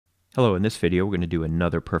Hello, in this video we're going to do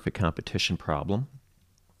another perfect competition problem.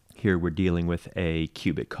 Here we're dealing with a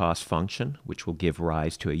cubic cost function which will give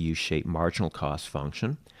rise to a U-shaped marginal cost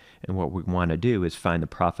function. And what we want to do is find the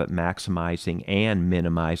profit maximizing and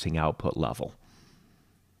minimizing output level.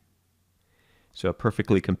 So a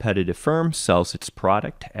perfectly competitive firm sells its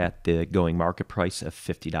product at the going market price of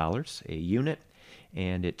 $50 a unit,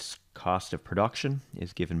 and its cost of production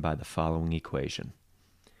is given by the following equation.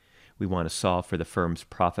 We want to solve for the firm's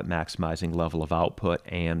profit maximizing level of output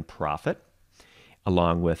and profit,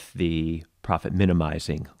 along with the profit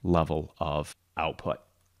minimizing level of output.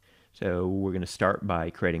 So we're going to start by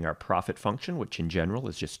creating our profit function, which in general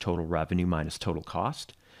is just total revenue minus total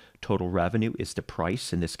cost. Total revenue is the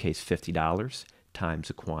price, in this case $50, times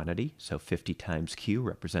a quantity. So 50 times Q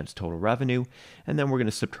represents total revenue. And then we're going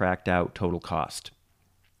to subtract out total cost.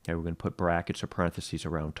 Okay, we're going to put brackets or parentheses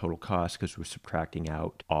around total cost because we're subtracting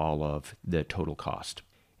out all of the total cost.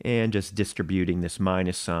 And just distributing this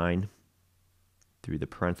minus sign through the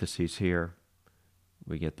parentheses here,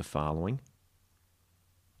 we get the following.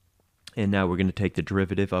 And now we're going to take the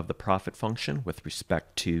derivative of the profit function with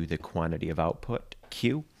respect to the quantity of output,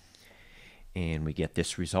 Q, and we get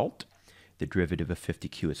this result. The derivative of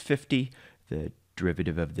 50Q is 50. The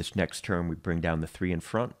derivative of this next term, we bring down the 3 in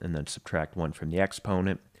front and then subtract 1 from the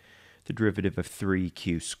exponent. The derivative of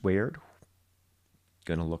 3Q squared,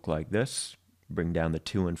 going to look like this. Bring down the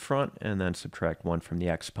 2 in front and then subtract 1 from the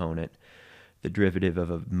exponent. The derivative of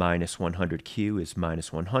a minus 100Q is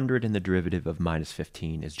minus 100, and the derivative of minus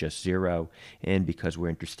 15 is just 0. And because we're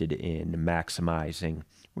interested in maximizing,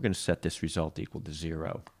 we're going to set this result equal to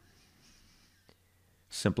 0.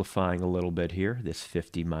 Simplifying a little bit here, this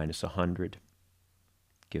 50 minus 100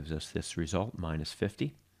 gives us this result, minus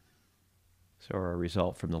 50. So our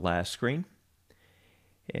result from the last screen.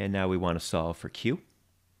 And now we want to solve for Q.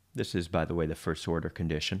 This is, by the way, the first order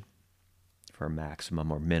condition. For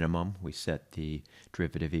maximum or minimum, we set the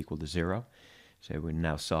derivative equal to 0. So we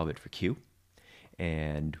now solve it for Q.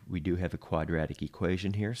 And we do have a quadratic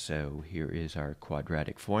equation here, so here is our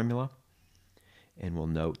quadratic formula. And we'll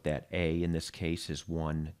note that A in this case is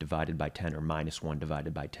 1 divided by 10, or minus 1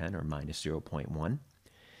 divided by 10, or minus 0.1.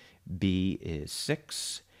 B is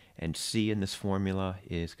 6, and C in this formula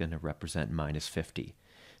is going to represent minus 50.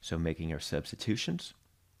 So making our substitutions,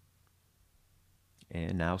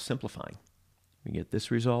 and now simplifying. We get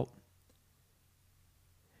this result.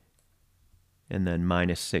 And then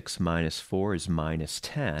minus 6 minus 4 is minus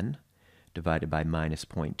 10, divided by minus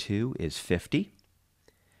 0.2 is 50.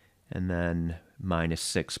 And then minus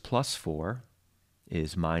 6 plus 4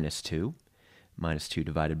 is minus 2. Minus 2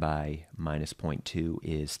 divided by minus 0.2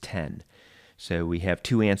 is 10. So we have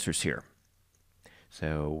two answers here.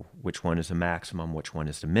 So which one is the maximum, which one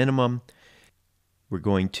is the minimum? We're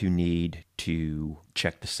going to need to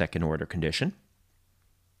check the second order condition.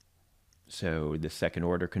 So the second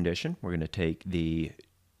order condition, we're going to take the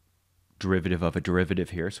derivative of a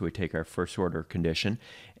derivative here. So we take our first order condition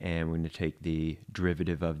and we're going to take the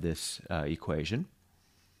derivative of this equation.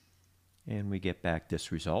 And we get back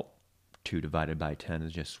this result. 2 divided by 10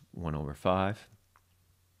 is just 1 over 5.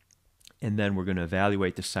 And then we're going to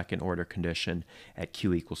evaluate the second order condition at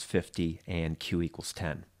Q equals 50 and Q equals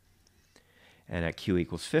 10. And at Q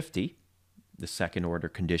equals 50, the second order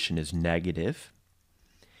condition is negative.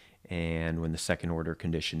 And when the second order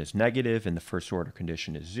condition is negative and the first order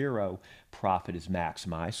condition is 0, profit is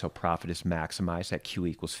maximized. So profit is maximized at Q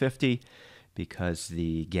equals 50 because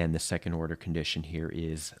again, the second order condition here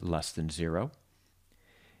is less than 0.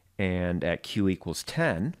 And at Q equals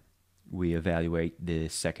 10, we evaluate the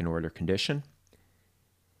second order condition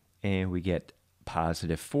and we get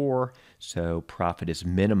positive 4. So profit is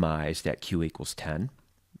minimized at Q equals 10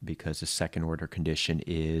 because the second order condition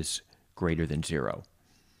is greater than 0.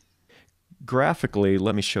 Graphically,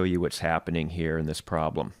 let me show you what's happening here in this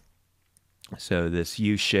problem. So this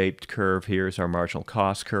U-shaped curve here is our marginal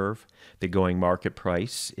cost curve. The going market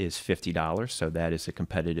price is $50, so that is a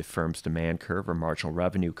competitive firm's demand curve or marginal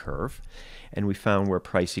revenue curve. And we found where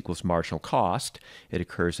price equals marginal cost, it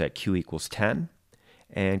occurs at Q equals 10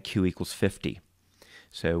 and Q equals 50.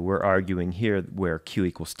 So we're arguing here where Q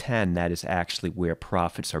equals 10, that is actually where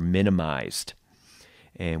profits are minimized.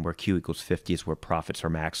 And where Q equals 50 is where profits are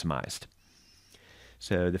maximized.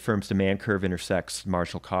 So the firm's demand curve intersects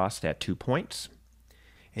marginal cost at 2 points.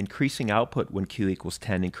 Increasing output when Q equals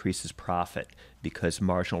 10 increases profit because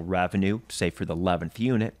marginal revenue, say for the 11th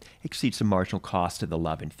unit, exceeds the marginal cost of the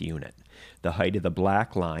 11th unit. The height of the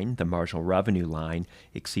black line, the marginal revenue line,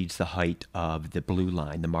 exceeds the height of the blue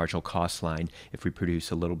line, the marginal cost line, if we produce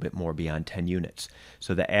a little bit more beyond 10 units.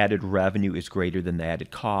 So the added revenue is greater than the added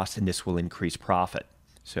cost, and this will increase profit.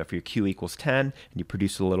 So if your Q equals 10 and you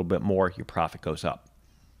produce a little bit more, your profit goes up.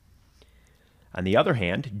 On the other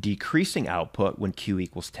hand, decreasing output when Q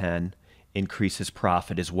equals 10 increases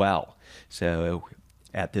profit as well. So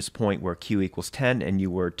at this point where Q equals 10 and you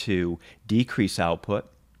were to decrease output,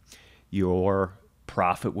 your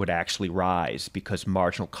profit would actually rise because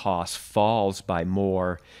marginal cost falls by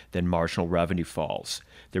more than marginal revenue falls.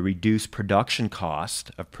 The reduced production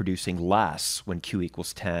cost of producing less when Q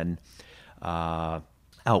equals 10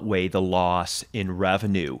 outweigh the loss in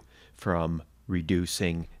revenue from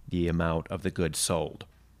reducing the amount of the goods sold.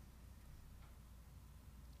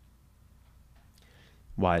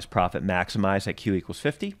 Why is profit maximized at Q equals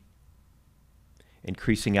 50?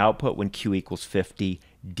 Increasing output when Q equals 50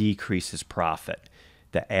 decreases profit.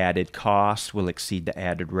 The added cost will exceed the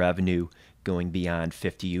added revenue going beyond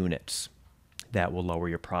 50 units. That will lower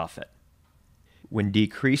your profit. When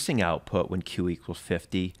decreasing output when Q equals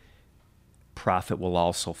 50, profit will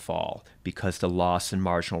also fall because the loss in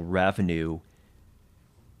marginal revenue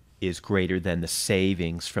is greater than the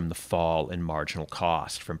savings from the fall in marginal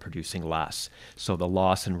cost from producing less. So the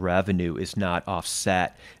loss in revenue is not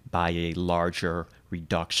offset by a larger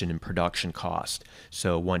reduction in production cost.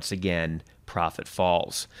 So once again, profit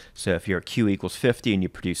falls. So if your Q equals 50 and you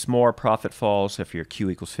produce more, profit falls. If your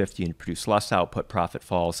Q equals 50 and you produce less output, profit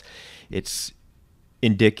falls. It's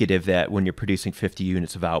indicative that when you're producing 50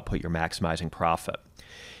 units of output, you're maximizing profit.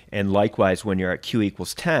 And likewise, when you're at Q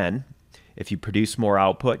equals 10, if you produce more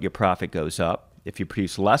output, your profit goes up. If you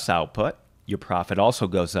produce less output, your profit also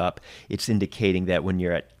goes up. It's indicating that when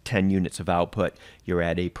you're at 10 units of output, you're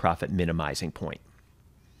at a profit minimizing point.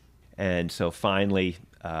 And so finally,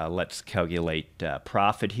 let's calculate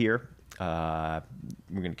profit here. We're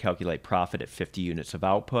going to calculate profit at 50 units of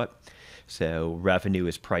output. So revenue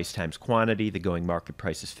is price times quantity. The going market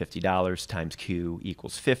price is $50 times Q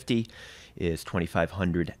equals 50 is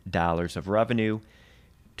 $2,500 of revenue.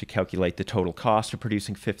 To calculate the total cost of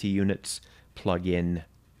producing 50 units, plug in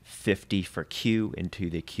 50 for Q into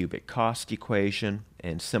the cubic cost equation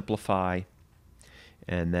and simplify.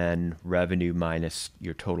 And then revenue minus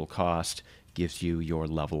your total cost gives you your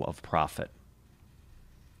level of profit.